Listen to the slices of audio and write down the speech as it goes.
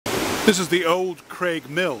This is the old Craig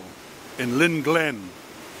Mill in Lyn Glen,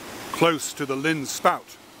 close to the Lynn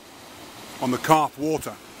Spout on the Caaf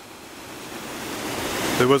Water.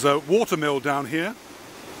 There was a water mill down here,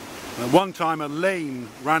 and at one time a lane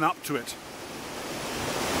ran up to it.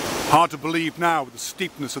 Hard to believe now with the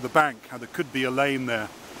steepness of the bank how there could be a lane there,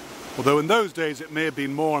 although in those days it may have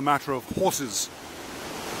been more a matter of horses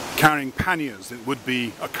carrying panniers than it would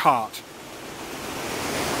be a cart.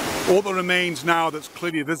 All that remains now that's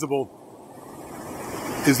clearly visible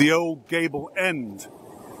is the old gable end.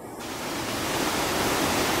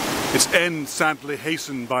 Its end sadly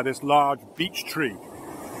hastened by this large beech tree.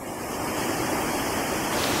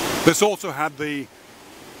 This also had the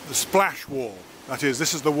splash wall. That is,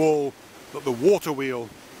 this is the wall that the water wheel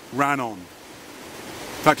ran on.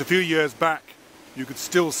 In fact, a few years back, you could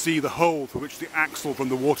still see the hole through which the axle from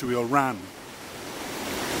the water wheel ran.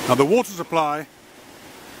 Now, the water supply,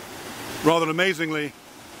 rather amazingly,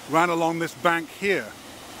 ran along this bank here.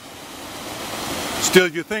 Still,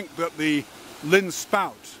 if you think that the Lynn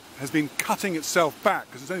Spout has been cutting itself back,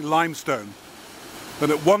 because it's only limestone,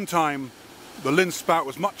 then at one time the Lynn Spout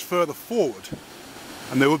was much further forward,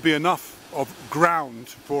 and there would be enough of ground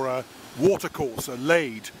for a watercourse, a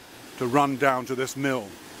lade, to run down to this mill.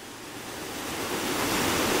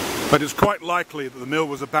 But it's quite likely that the mill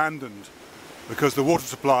was abandoned because the water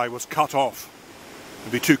supply was cut off. It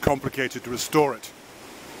would be too complicated to restore it.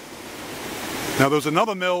 Now, there's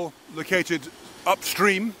another mill located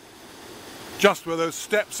upstream, just where those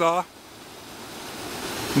steps are,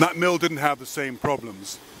 and that mill didn't have the same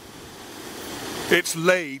problems. Its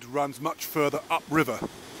lade runs much further upriver.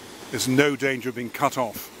 There's no danger of being cut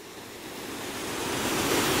off.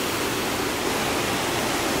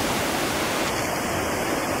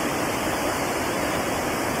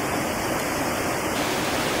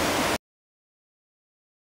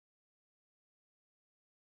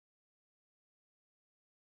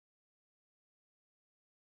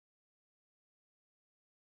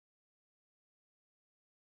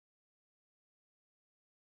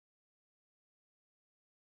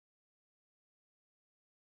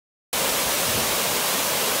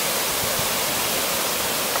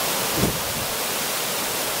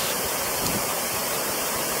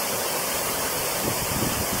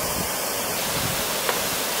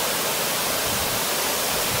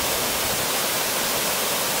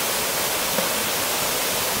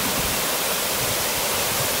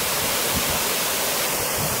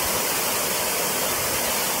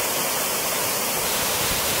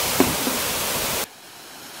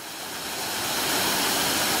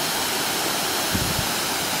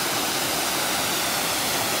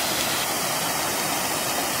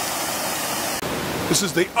 This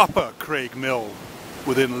is the upper Craig Mill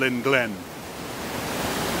within Lyn Glen.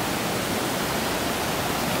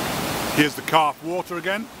 Here's the Caaf Water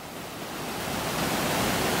again.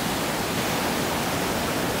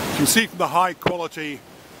 You can see from the high quality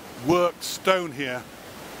worked stone here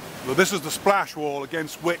that this is the splash wall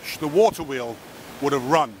against which the water wheel would have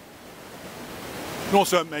run. You can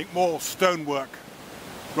also make more stonework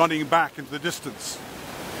running back into the distance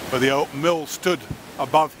where the old mill stood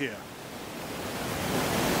above here.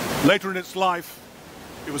 Later in its life,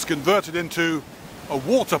 it was converted into a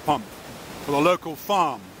water pump for the local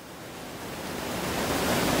farm,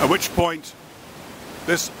 at which point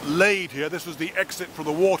this lade here, this was the exit for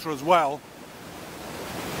the water as well.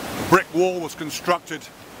 A brick wall was constructed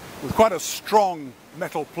with quite a strong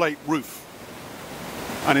metal plate roof,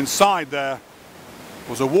 and inside there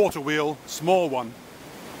was a water wheel, small one,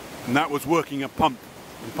 and that was working a pump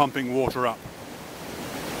and pumping water up.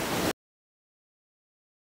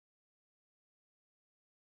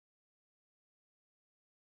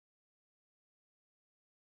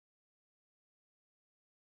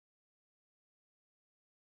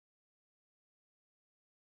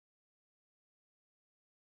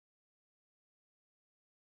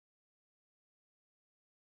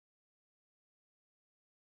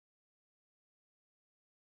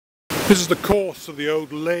 This is the course of the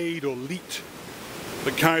old lade or leat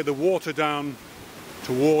that carried the water down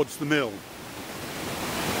towards the mill.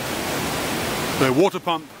 The water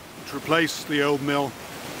pump, which replaced the old mill,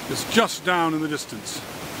 is just down in the distance.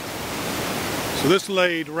 So this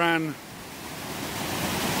lade ran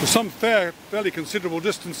for some fairly considerable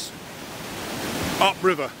distance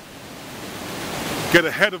upriver. Get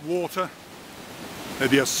ahead of water,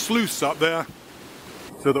 there'd be a sluice up there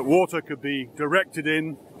so that water could be directed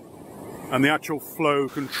in and the actual flow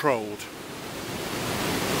controlled.